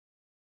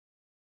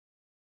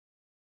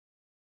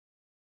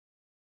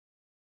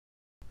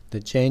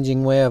the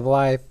changing way of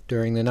life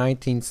during the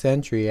 19th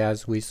century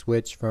as we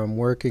switched from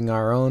working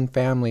our own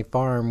family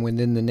farm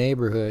within the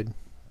neighborhood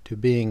to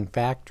being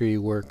factory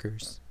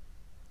workers.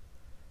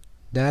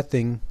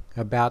 Nothing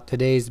about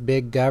today's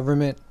big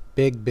government,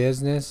 big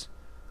business,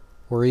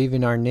 or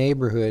even our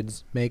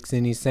neighborhoods makes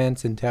any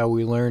sense until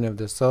we learn of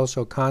the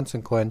social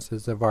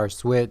consequences of our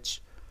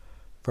switch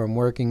from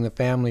working the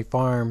family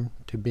farm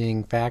to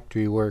being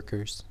factory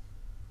workers.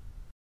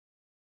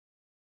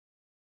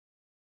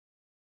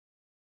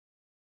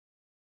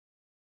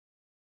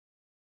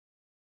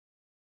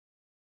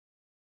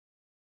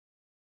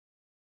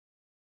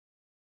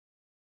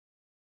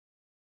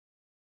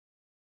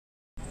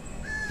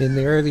 In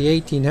the early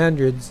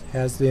 1800s,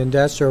 as the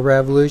Industrial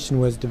Revolution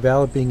was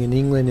developing in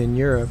England and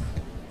Europe,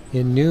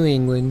 in New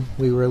England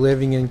we were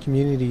living in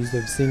communities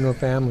of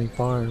single-family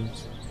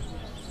farms.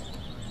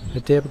 A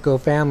typical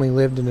family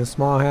lived in a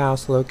small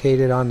house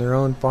located on their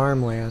own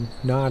farmland,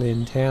 not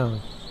in town.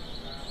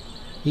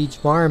 Each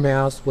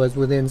farmhouse was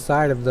within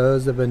sight of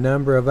those of a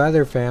number of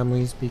other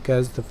families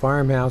because the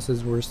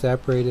farmhouses were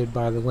separated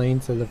by the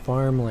length of the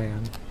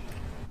farmland.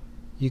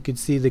 You could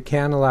see the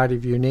candlelight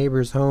of your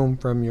neighbor's home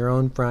from your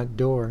own front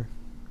door.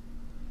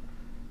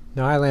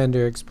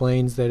 Nylander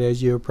explains that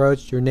as you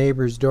approached your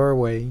neighbor's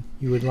doorway,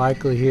 you would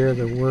likely hear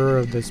the whir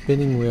of the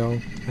spinning wheel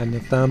and the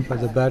thump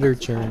of the butter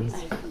churn.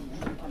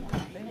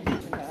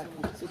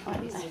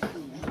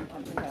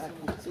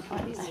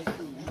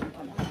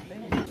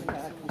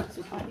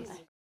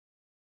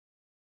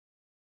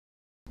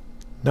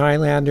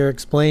 Nylander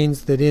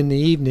explains that in the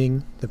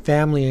evening, the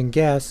family and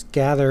guests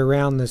gather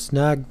around the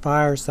snug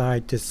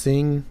fireside to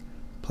sing,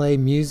 play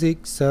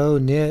music, sew,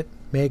 knit,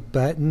 make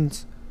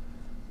buttons,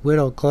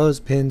 whittle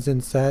clothespins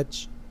and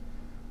such,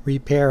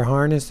 repair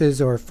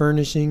harnesses or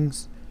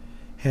furnishings,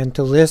 and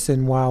to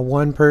listen while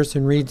one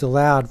person reads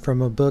aloud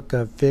from a book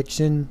of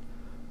fiction,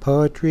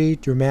 poetry,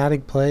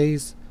 dramatic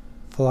plays,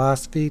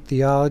 philosophy,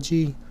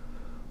 theology,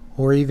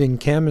 or even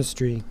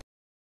chemistry.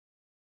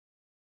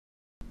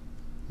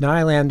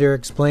 Nylander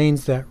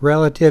explains that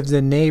relatives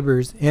and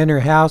neighbors enter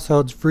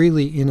households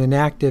freely in an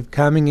active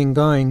coming and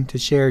going to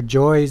share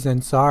joys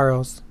and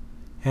sorrows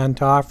and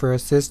to offer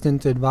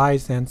assistance,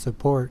 advice, and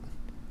support.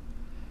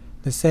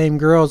 The same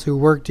girls who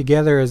worked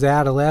together as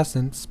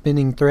adolescents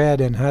spinning thread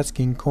and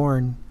husking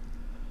corn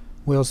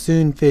will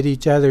soon fit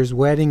each other's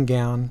wedding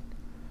gown,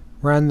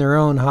 run their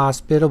own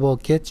hospitable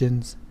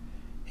kitchens,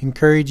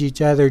 encourage each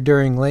other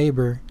during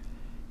labor,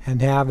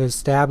 and have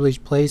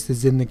established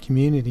places in the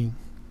community.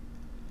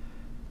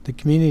 The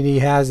community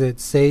has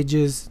its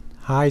sages,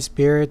 high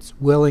spirits,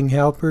 willing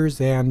helpers,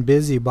 and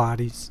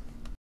busybodies.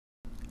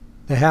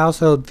 The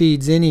household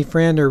feeds any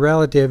friend or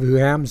relative who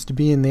happens to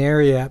be in the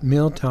area at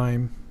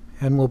mealtime,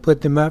 and will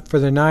put them up for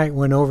the night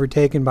when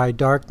overtaken by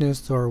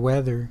darkness or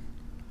weather.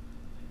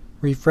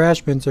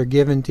 Refreshments are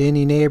given to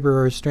any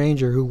neighbor or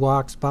stranger who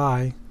walks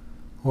by,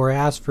 or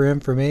asks for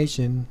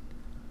information,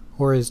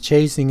 or is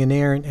chasing an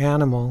errant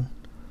animal,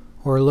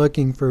 or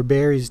looking for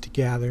berries to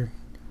gather.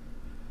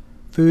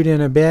 Food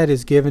and a bed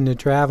is given to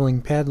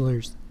traveling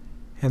peddlers,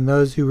 and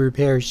those who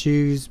repair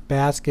shoes,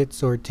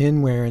 baskets, or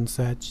tinware and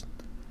such.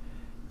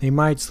 They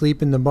might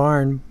sleep in the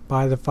barn,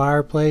 by the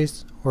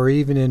fireplace, or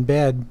even in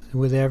bed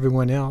with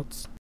everyone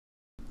else.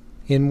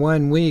 In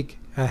 1 week,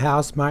 a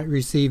house might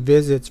receive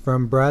visits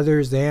from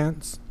brothers,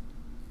 aunts,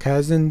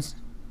 cousins,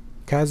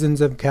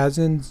 cousins of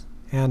cousins,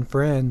 and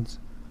friends.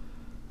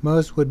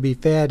 Most would be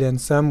fed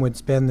and some would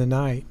spend the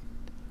night.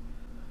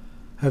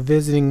 A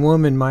visiting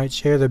woman might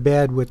share the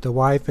bed with the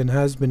wife and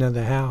husband of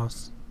the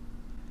house.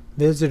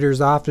 Visitors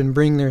often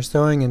bring their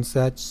sewing and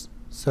such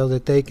so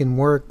that they can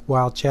work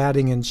while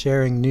chatting and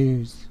sharing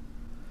news.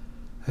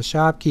 A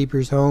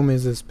shopkeeper's home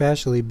is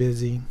especially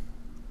busy.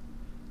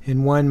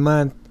 In 1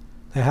 month,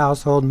 the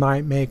household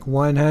might make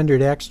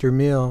 100 extra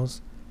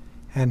meals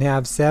and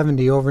have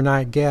 70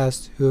 overnight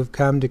guests who have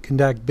come to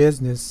conduct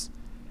business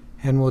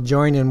and will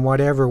join in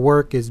whatever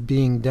work is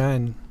being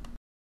done.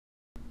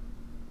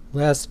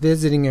 Less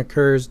visiting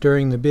occurs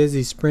during the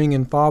busy spring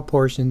and fall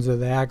portions of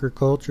the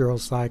agricultural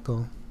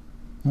cycle.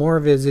 More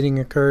visiting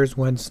occurs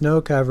when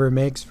snow cover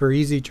makes for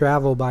easy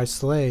travel by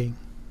sleigh.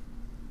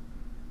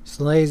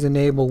 Sleighs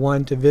enable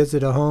one to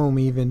visit a home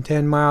even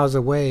 10 miles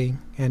away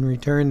and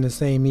return the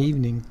same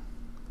evening.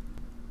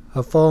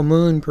 A full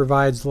moon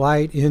provides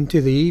light into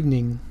the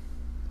evening,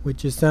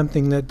 which is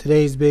something that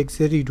today's big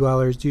city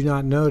dwellers do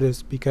not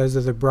notice because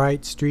of the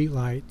bright street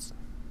lights.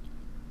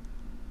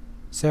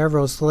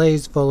 Several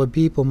sleighs full of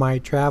people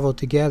might travel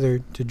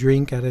together to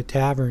drink at a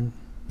tavern.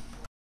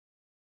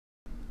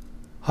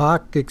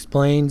 Hawk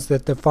explains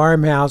that the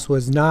farmhouse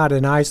was not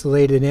an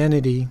isolated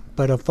entity,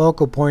 but a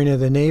focal point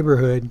of the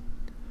neighborhood,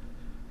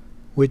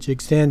 which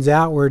extends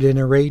outward in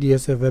a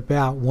radius of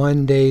about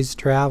 1 day's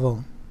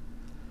travel.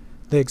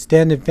 The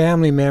extended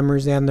family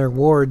members and their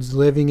wards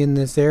living in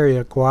this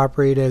area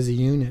cooperate as a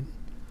unit.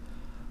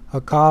 A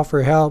call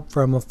for help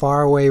from a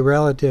faraway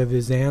relative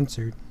is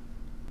answered.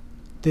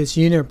 This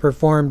unit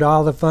performed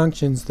all the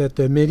functions that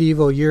the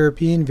medieval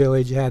European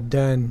village had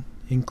done,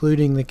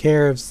 including the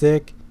care of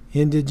sick,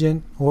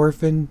 indigent,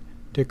 orphan,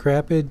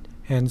 decrepit,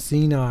 and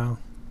senile.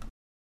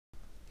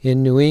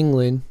 In New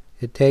England,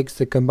 it takes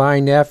the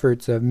combined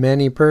efforts of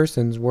many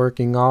persons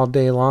working all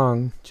day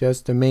long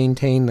just to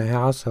maintain the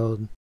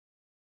household.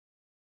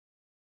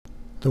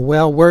 The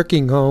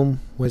well-working home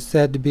was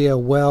said to be a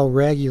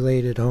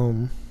well-regulated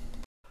home.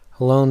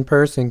 A lone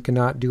person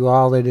cannot do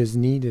all that is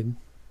needed.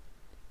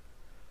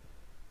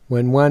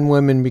 When one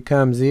woman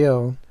becomes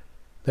ill,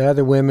 the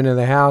other women of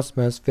the house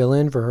must fill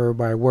in for her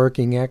by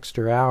working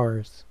extra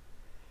hours,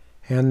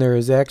 and there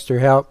is extra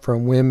help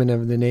from women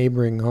of the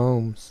neighboring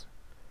homes.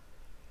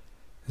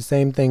 The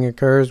same thing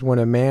occurs when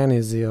a man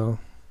is ill.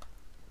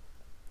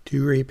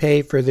 To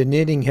repay for the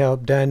knitting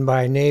help done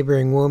by a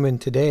neighboring woman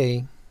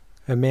today,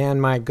 a man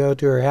might go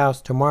to her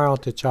house tomorrow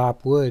to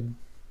chop wood.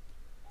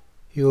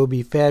 He will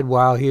be fed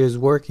while he is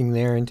working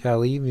there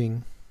until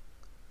evening.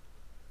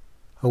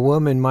 A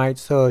woman might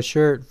sew a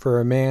shirt for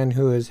a man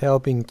who is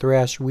helping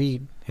thresh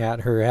wheat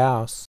at her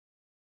house.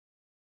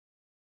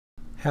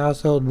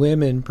 Household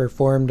women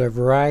performed a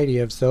variety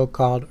of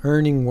so-called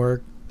earning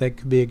work that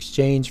could be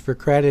exchanged for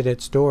credit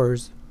at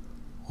stores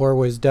or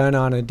was done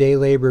on a day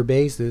labor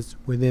basis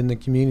within the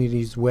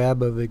community's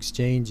web of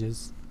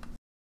exchanges.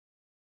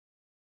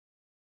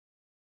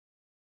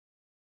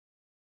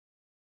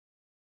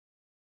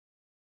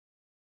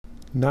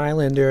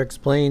 Nylander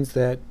explains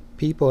that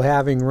people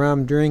having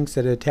rum drinks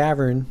at a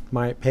tavern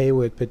might pay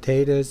with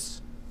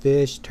potatoes,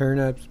 fish,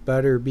 turnips,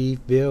 butter, beef,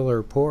 veal,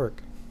 or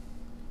pork.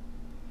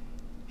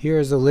 Here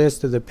is a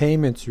list of the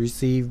payments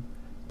received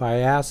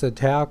by Asa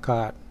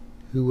Talcott,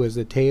 who was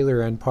a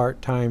tailor and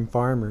part-time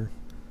farmer.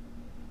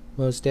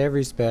 Most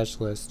every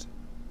specialist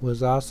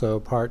was also a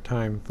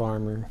part-time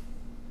farmer.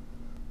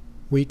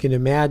 We can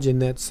imagine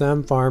that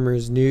some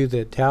farmers knew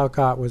that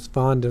Talcott was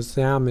fond of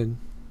salmon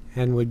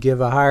and would give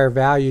a higher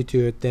value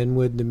to it than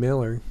would the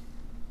miller.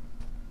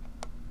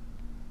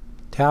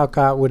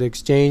 Talcott would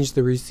exchange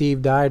the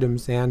received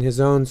items and his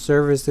own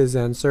services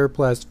and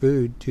surplus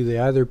food to the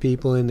other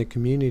people in the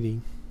community.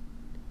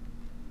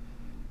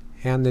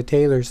 And the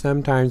tailor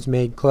sometimes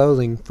made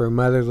clothing for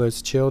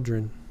motherless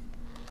children.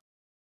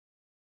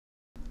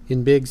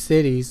 In big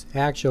cities,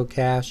 actual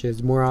cash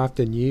is more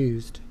often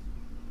used.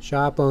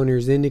 Shop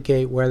owners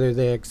indicate whether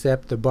they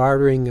accept the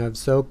bartering of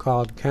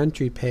so-called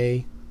country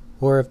pay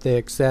or if they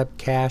accept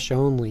cash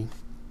only.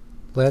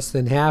 Less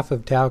than half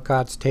of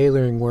Talcott's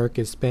tailoring work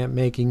is spent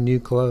making new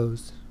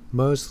clothes.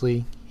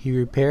 Mostly, he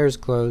repairs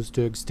clothes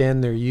to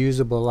extend their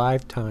usable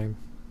lifetime.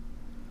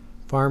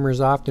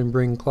 Farmers often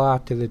bring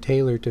cloth to the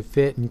tailor to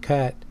fit and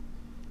cut,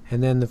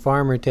 and then the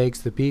farmer takes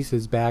the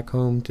pieces back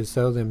home to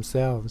sew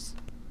themselves.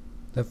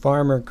 The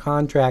farmer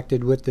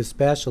contracted with the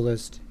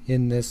specialist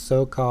in this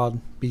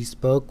so-called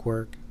bespoke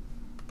work.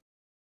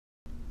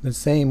 The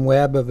same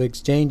web of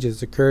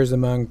exchanges occurs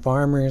among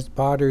farmers,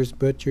 potters,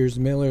 butchers,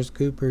 millers,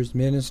 coopers,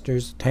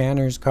 ministers,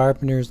 tanners,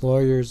 carpenters,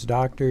 lawyers,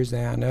 doctors,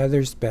 and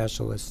other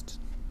specialists.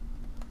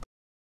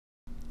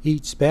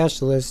 Each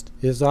specialist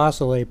is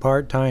also a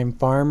part-time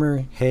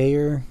farmer,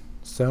 hayer,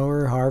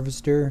 sower,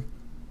 harvester,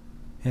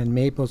 and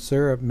maple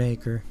syrup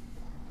maker.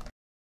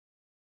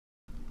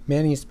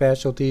 Many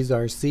specialties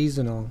are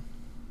seasonal.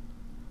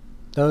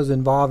 Those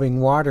involving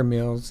water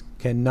mills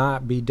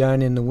cannot be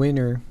done in the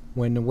winter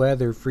when the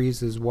weather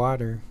freezes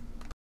water.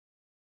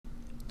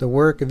 The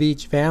work of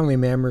each family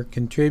member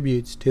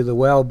contributes to the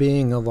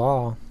well-being of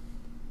all.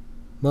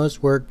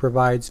 Most work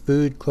provides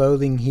food,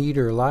 clothing, heat,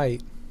 or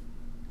light.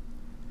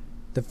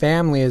 The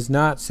family is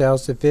not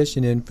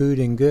self-sufficient in food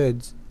and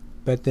goods,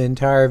 but the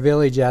entire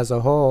village as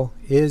a whole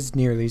is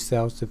nearly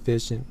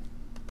self-sufficient.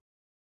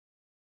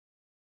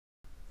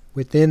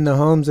 Within the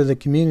homes of the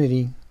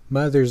community,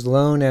 mothers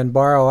loan and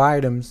borrow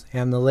items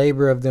and the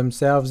labor of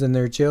themselves and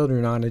their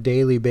children on a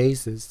daily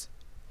basis.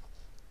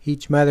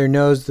 Each mother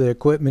knows the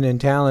equipment and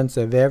talents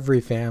of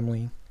every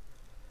family.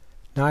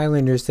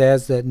 Nylander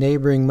says that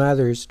neighboring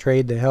mothers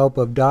trade the help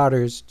of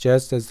daughters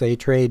just as they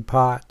trade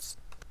pots.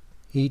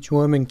 Each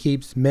woman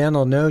keeps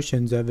mental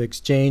notions of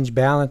exchange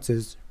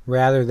balances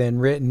rather than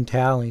written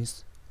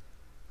tallies.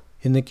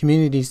 In the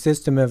community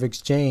system of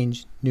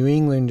exchange, New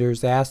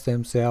Englanders ask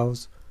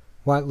themselves,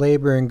 what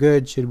labor and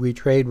goods should we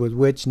trade with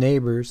which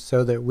neighbors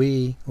so that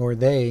we, or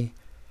they,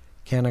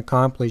 can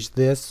accomplish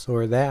this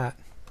or that?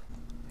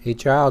 A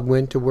child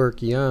went to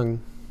work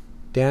young.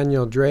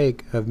 Daniel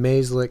Drake of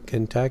Mayslick,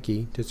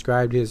 Kentucky,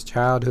 described his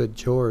childhood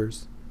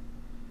chores.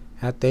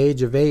 At the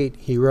age of 8,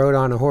 he rode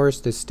on a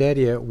horse to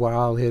steady it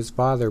while his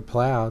father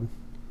plowed.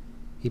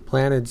 He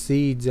planted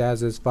seeds as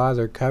his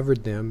father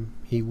covered them.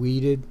 He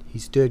weeded. He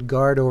stood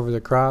guard over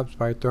the crops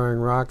by throwing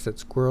rocks at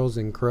squirrels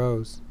and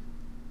crows.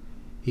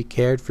 He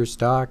cared for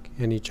stock,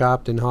 and he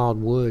chopped and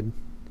hauled wood.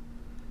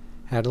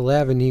 At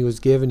 11, he was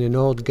given an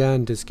old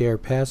gun to scare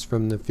pests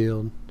from the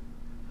field.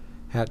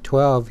 At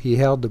 12, he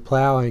held the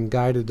plow and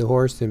guided the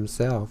horse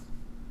himself.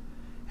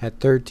 At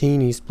 13,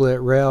 he split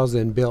rails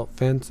and built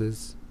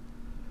fences.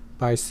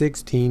 By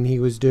 16, he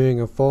was doing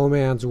a full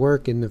man's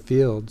work in the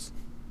fields.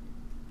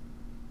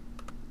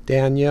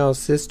 Danielle's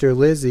sister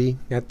Lizzie,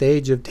 at the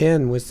age of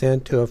 10, was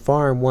sent to a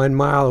farm 1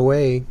 mile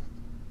away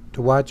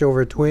to watch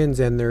over twins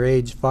and their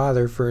aged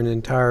father for an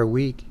entire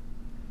week.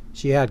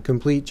 She had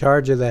complete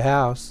charge of the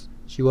house.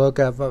 She woke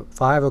up at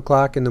 5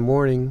 o'clock in the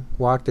morning,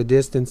 walked a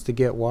distance to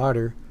get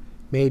water,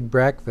 made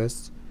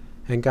breakfast,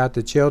 and got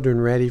the children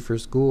ready for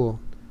school.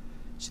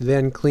 She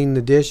then cleaned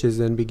the dishes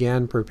and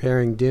began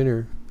preparing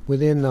dinner.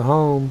 Within the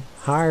home,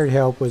 hired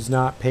help was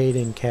not paid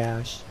in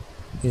cash.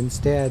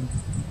 Instead,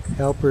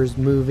 helpers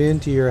move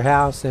into your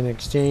house and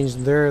exchange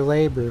their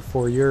labor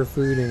for your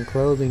food and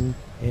clothing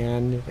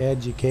and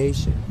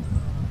education.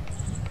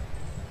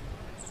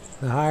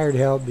 The hired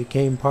help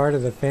became part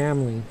of the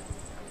family.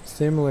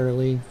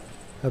 Similarly,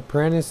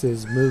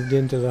 apprentices moved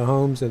into the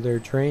homes of their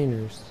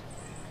trainers.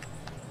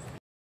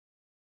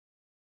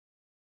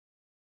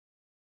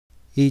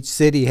 Each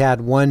city had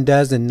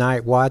 12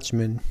 night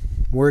watchmen,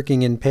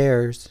 working in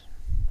pairs,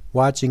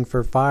 watching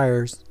for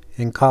fires,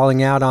 and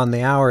calling out on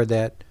the hour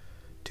that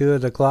 2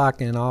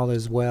 o'clock and all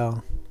is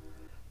well.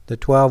 The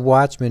 12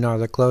 watchmen are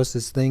the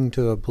closest thing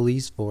to a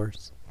police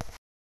force.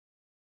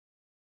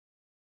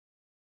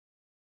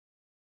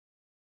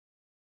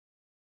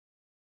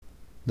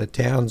 The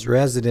town's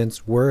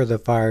residents were the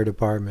fire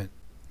department.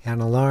 An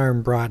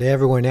alarm brought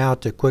everyone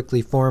out to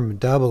quickly form a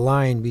double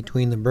line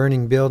between the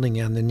burning building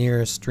and the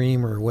nearest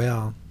stream or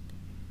well.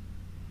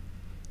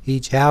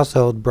 Each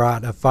household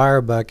brought a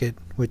fire bucket,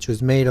 which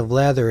was made of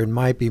leather and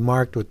might be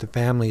marked with the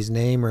family's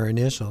name or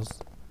initials.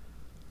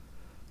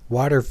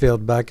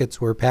 Water-filled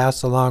buckets were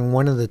passed along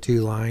one of the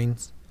two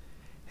lines,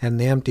 and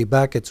the empty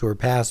buckets were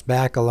passed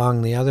back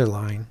along the other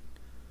line.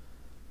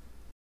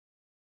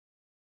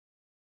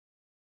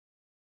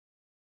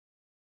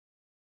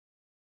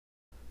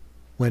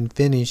 When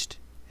finished,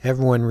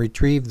 everyone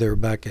retrieved their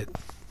bucket.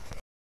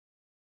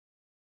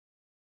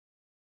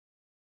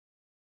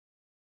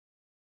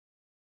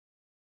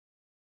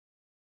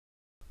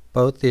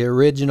 Both the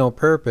original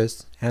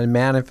purpose and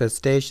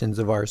manifestations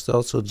of our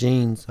social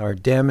genes are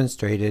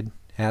demonstrated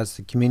as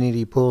the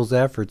community pools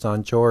efforts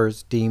on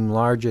chores deemed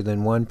larger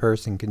than one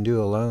person can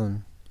do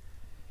alone.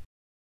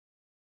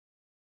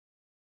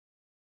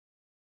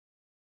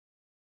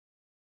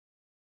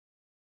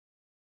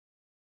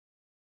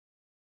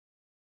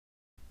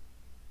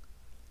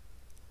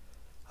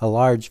 A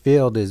large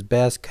field is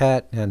best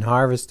cut and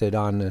harvested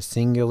on a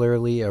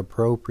singularly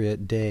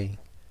appropriate day.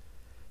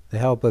 The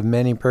help of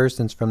many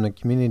persons from the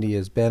community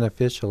is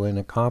beneficial in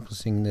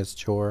accomplishing this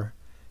chore,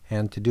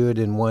 and to do it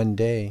in one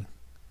day.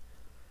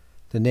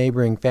 The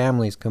neighboring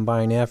families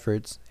combine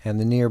efforts, and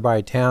the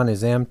nearby town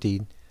is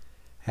emptied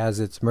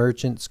as its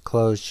merchants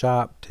close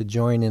shop to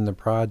join in the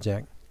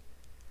project.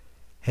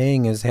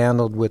 Haying is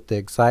handled with the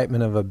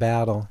excitement of a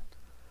battle.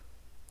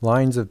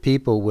 Lines of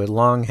people with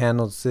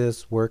long-handled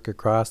scythes work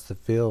across the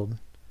field.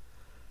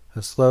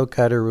 A slow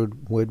cutter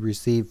would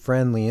receive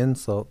friendly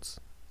insults.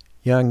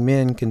 Young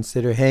men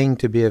consider haying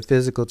to be a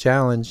physical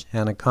challenge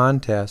and a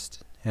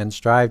contest, and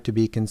strive to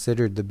be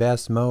considered the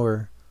best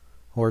mower,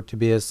 or to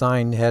be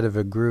assigned head of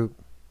a group.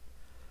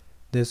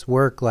 This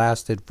work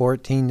lasted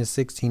 14 to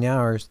 16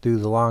 hours through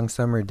the long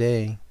summer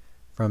day,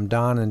 from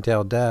dawn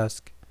until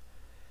dusk,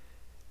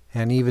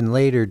 and even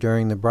later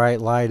during the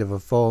bright light of a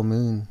full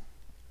moon.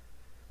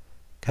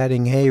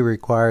 Cutting hay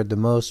required the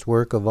most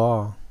work of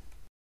all.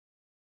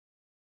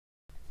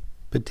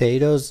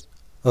 Potatoes,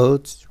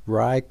 oats,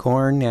 rye,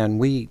 corn, and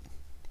wheat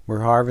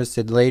were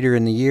harvested later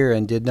in the year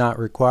and did not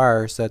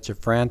require such a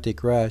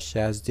frantic rush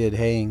as did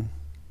haying.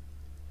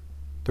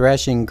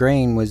 Threshing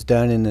grain was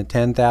done in a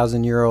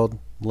 10,000-year-old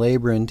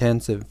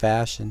labor-intensive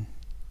fashion.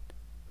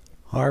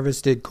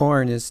 Harvested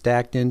corn is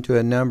stacked into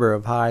a number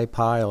of high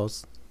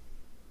piles.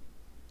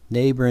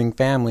 Neighboring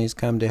families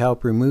come to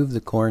help remove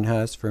the corn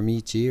husks from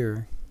each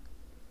ear.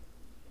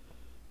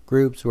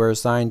 Groups were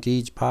assigned to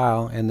each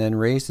pile, and then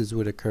races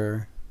would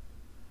occur.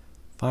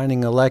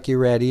 Finding a lucky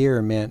red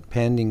ear meant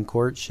pending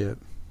courtship.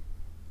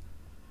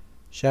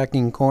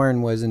 Shucking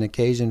corn was an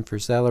occasion for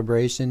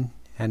celebration,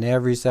 and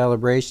every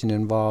celebration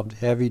involved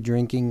heavy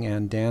drinking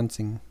and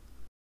dancing.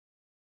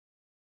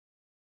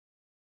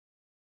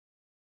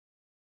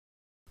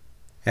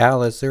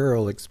 Alice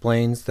Earle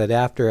explains that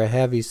after a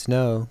heavy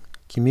snow,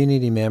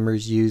 community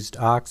members used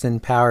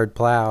oxen-powered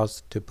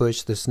plows to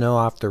push the snow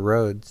off the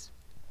roads.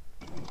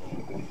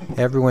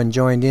 Everyone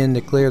joined in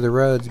to clear the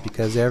roads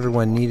because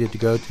everyone needed to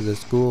go to the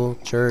school,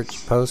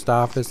 church, post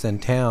office,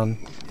 and town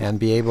and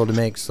be able to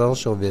make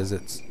social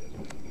visits.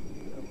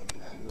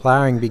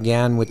 Plowing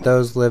began with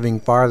those living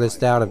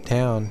farthest out of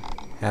town.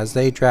 As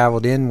they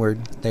traveled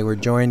inward, they were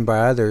joined by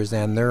others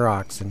and their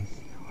oxen.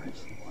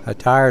 A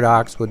tired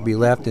ox would be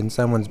left in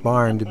someone's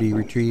barn to be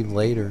retrieved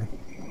later.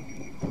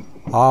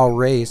 All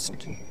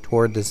raced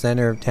toward the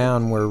center of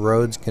town where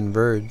roads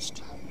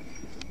converged.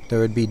 There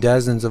would be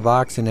dozens of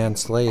oxen and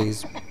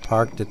sleighs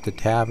parked at the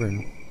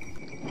tavern.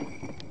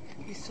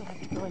 You still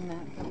have to go in that.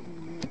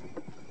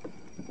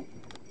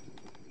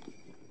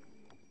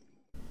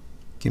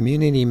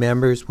 Community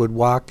members would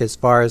walk as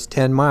far as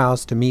 10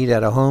 miles to meet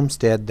at a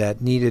homestead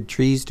that needed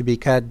trees to be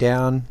cut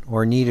down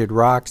or needed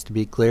rocks to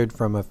be cleared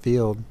from a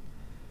field.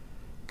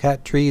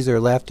 Cut trees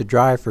are left to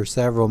dry for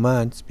several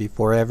months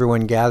before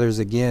everyone gathers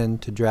again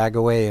to drag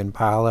away and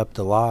pile up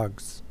the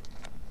logs.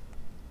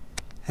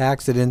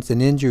 Accidents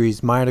and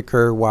injuries might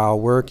occur while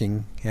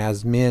working,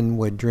 as men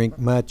would drink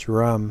much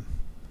rum.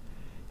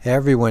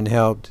 Everyone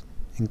helped,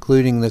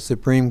 including the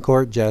Supreme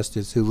Court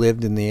justice who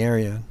lived in the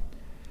area.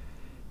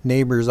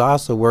 Neighbors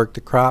also worked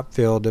the crop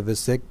field of a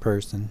sick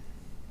person.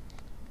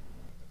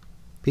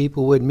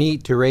 People would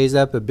meet to raise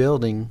up a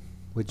building,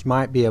 which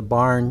might be a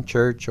barn,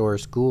 church, or a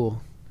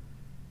school.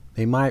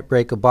 They might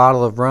break a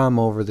bottle of rum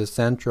over the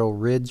central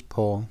ridge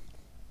pole.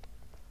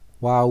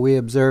 While we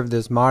observe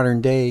this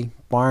modern-day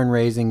barn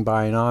raising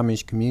by an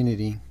Amish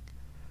community,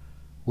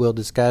 we'll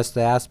discuss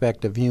the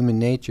aspect of human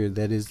nature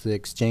that is the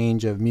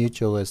exchange of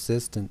mutual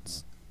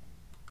assistance.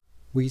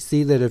 We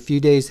see that a few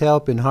days'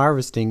 help in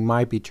harvesting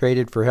might be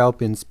traded for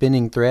help in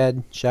spinning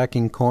thread,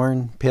 shucking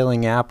corn,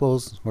 peeling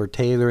apples, or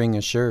tailoring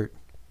a shirt.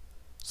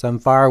 Some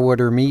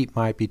firewood or meat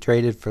might be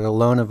traded for the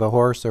loan of a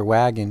horse or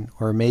wagon,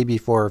 or maybe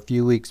for a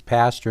few weeks'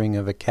 pasturing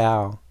of a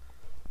cow.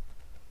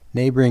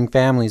 Neighboring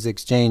families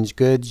exchanged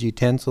goods,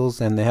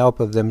 utensils, and the help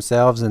of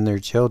themselves and their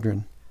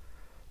children.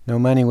 No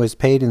money was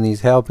paid in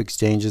these help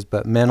exchanges,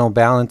 but mental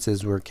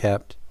balances were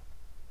kept.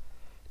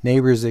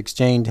 Neighbors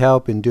exchanged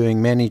help in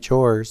doing many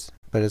chores,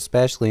 but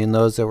especially in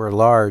those that were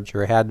large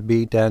or had to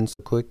be done so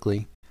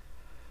quickly,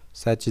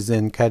 such as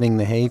in cutting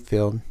the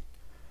hayfield.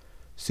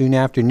 Soon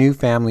after new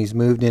families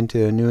moved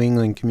into a New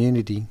England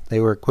community, they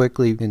were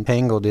quickly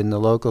entangled in the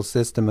local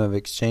system of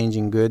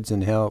exchanging goods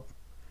and help.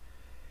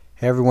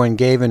 Everyone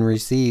gave and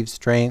received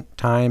strength,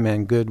 time,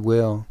 and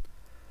goodwill.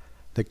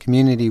 The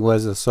community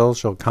was a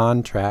social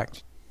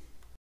contract.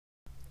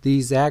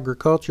 These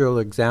agricultural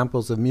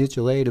examples of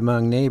mutual aid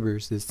among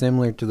neighbors is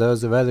similar to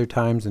those of other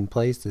times and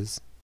places.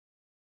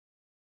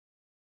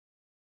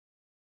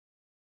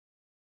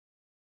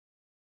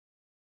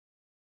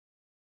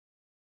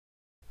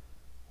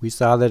 We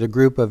saw that a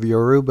group of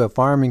Yoruba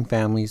farming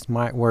families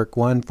might work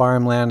one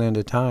farmland at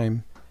a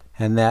time,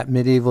 and that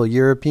medieval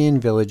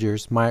European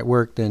villagers might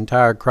work the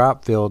entire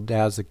crop field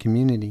as a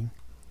community.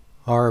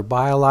 Our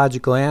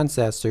biological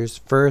ancestors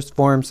first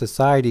formed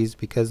societies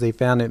because they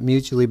found it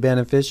mutually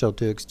beneficial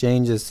to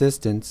exchange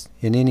assistance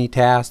in any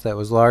task that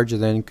was larger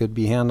than could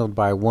be handled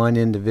by one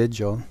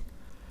individual.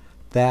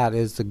 That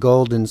is the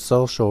golden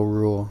social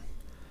rule.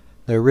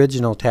 The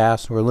original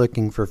tasks were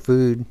looking for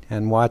food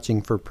and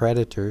watching for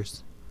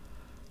predators.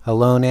 A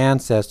lone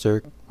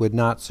ancestor would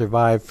not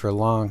survive for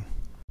long.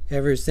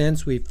 Ever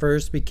since we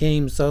first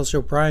became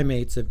social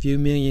primates a few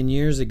million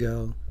years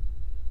ago,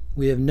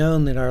 we have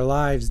known that our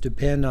lives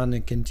depend on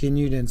the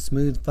continued and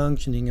smooth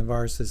functioning of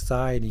our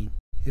society.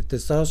 If the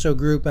social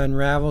group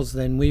unravels,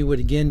 then we would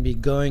again be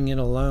going it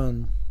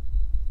alone.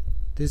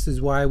 This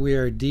is why we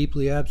are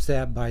deeply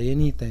upset by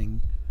anything,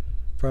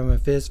 from a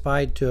fist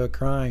fight to a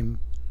crime,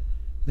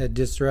 that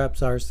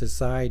disrupts our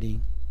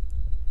society.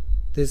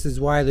 This is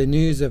why the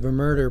news of a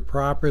murder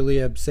properly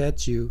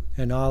upsets you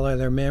and all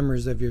other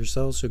members of your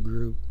social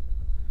group.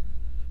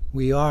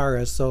 We are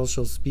a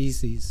social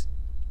species.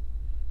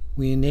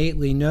 We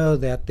innately know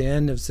that the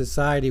end of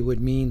society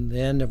would mean the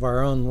end of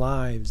our own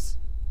lives.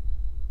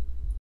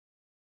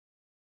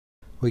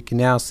 We can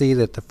now see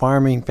that the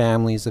farming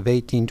families of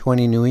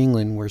 1820 New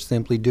England were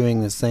simply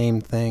doing the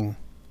same thing.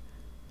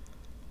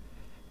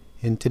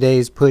 In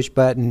today's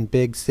push-button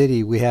big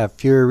city, we have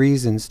fewer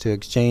reasons to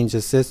exchange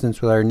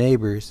assistance with our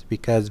neighbors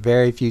because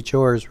very few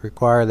chores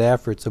require the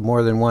efforts of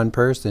more than one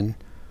person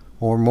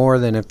or more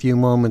than a few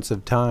moments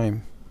of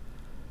time.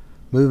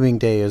 Moving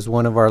day is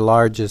one of our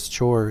largest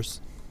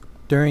chores.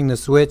 During the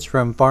switch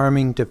from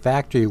farming to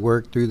factory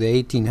work through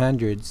the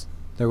 1800s,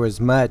 there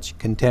was much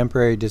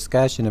contemporary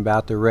discussion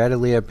about the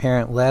readily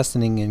apparent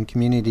lessening in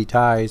community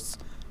ties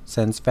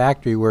since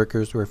factory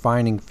workers were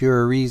finding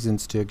fewer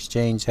reasons to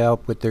exchange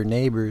help with their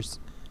neighbors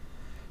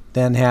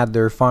than had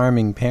their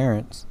farming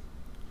parents.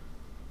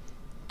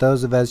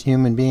 Those of us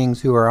human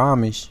beings who are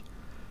Amish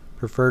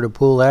prefer to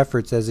pool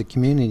efforts as a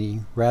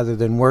community rather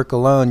than work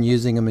alone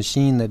using a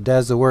machine that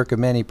does the work of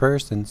many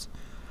persons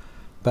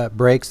but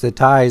breaks the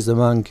ties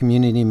among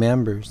community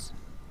members.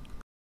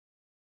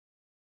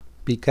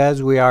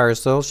 Because we are a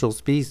social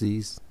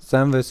species,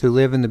 some of us who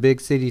live in the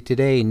big city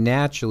today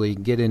naturally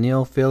get an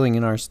ill feeling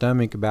in our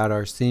stomach about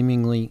our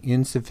seemingly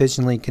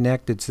insufficiently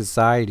connected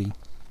society.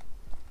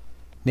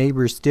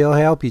 Neighbors still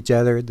help each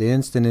other the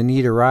instant a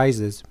need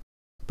arises,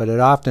 but it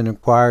often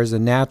requires a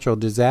natural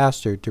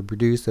disaster to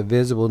produce a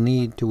visible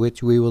need to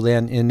which we will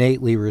then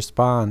innately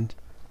respond.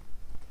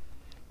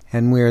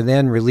 And we are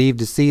then relieved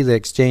to see the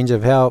exchange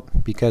of help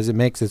because it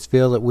makes us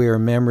feel that we are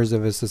members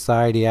of a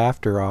society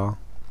after all.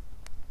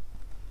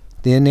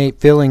 The innate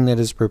feeling that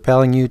is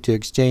propelling you to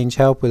exchange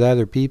help with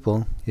other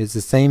people is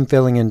the same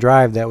feeling and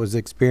drive that was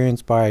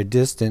experienced by our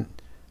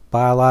distant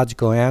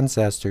biological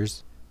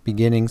ancestors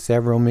beginning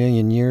several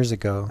million years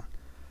ago.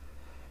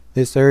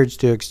 This urge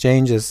to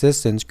exchange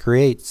assistance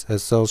creates a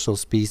social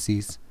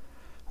species.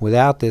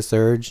 Without this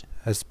urge,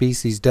 a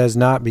species does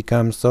not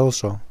become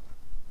social.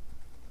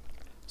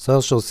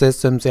 Social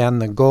systems and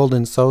the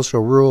golden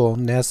social rule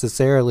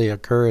necessarily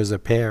occur as a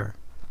pair.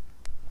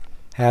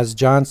 As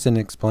Johnson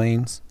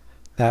explains,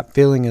 that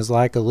feeling is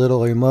like a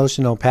little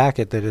emotional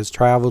packet that has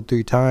traveled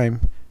through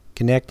time,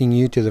 connecting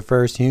you to the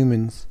first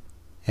humans,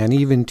 and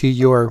even to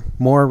your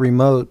more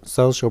remote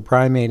social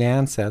primate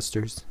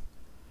ancestors.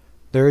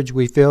 The urge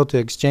we feel to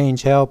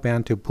exchange help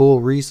and to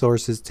pool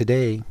resources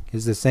today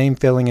is the same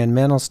feeling and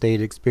mental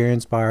state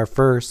experienced by our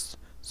first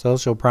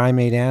social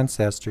primate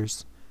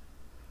ancestors.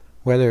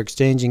 Whether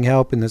exchanging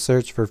help in the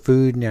search for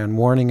food and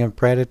warning of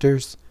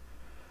predators,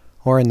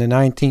 or in the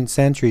 19th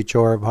century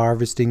chore of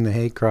harvesting the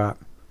hay crop.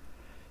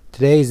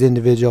 Today's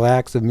individual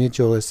acts of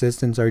mutual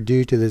assistance are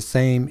due to the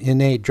same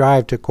innate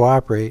drive to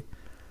cooperate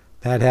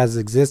that has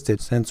existed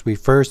since we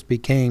first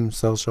became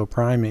social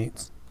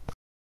primates.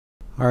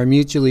 Our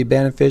mutually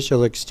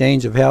beneficial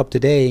exchange of help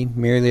today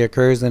merely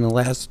occurs in a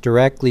less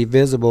directly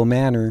visible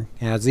manner,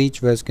 as each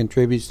of us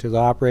contributes to the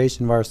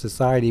operation of our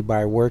society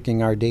by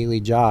working our daily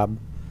job.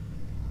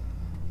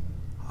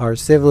 Our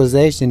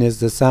civilization is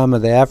the sum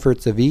of the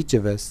efforts of each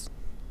of us.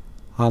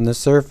 On the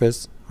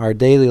surface, our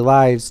daily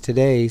lives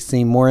today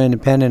seem more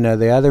independent of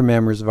the other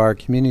members of our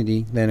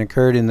community than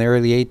occurred in the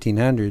early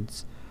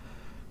 1800s,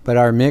 but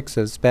our mix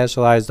of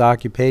specialized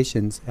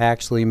occupations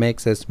actually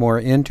makes us more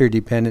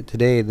interdependent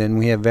today than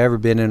we have ever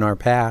been in our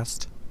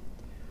past.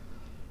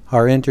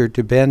 Our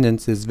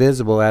interdependence is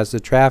visible as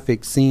the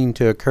traffic seen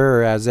to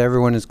occur as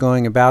everyone is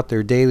going about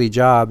their daily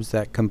jobs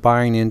that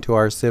combine into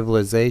our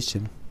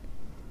civilization.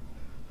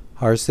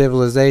 Our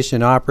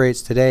civilization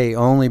operates today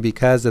only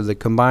because of the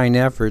combined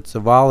efforts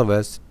of all of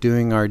us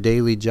doing our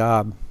daily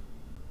job.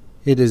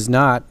 It is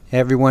not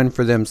everyone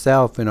for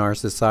themselves in our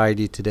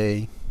society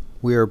today.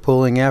 We are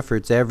pulling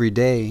efforts every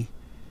day.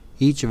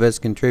 Each of us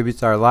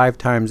contributes our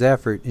lifetime's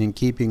effort in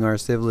keeping our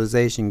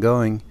civilization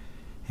going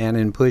and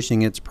in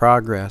pushing its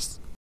progress.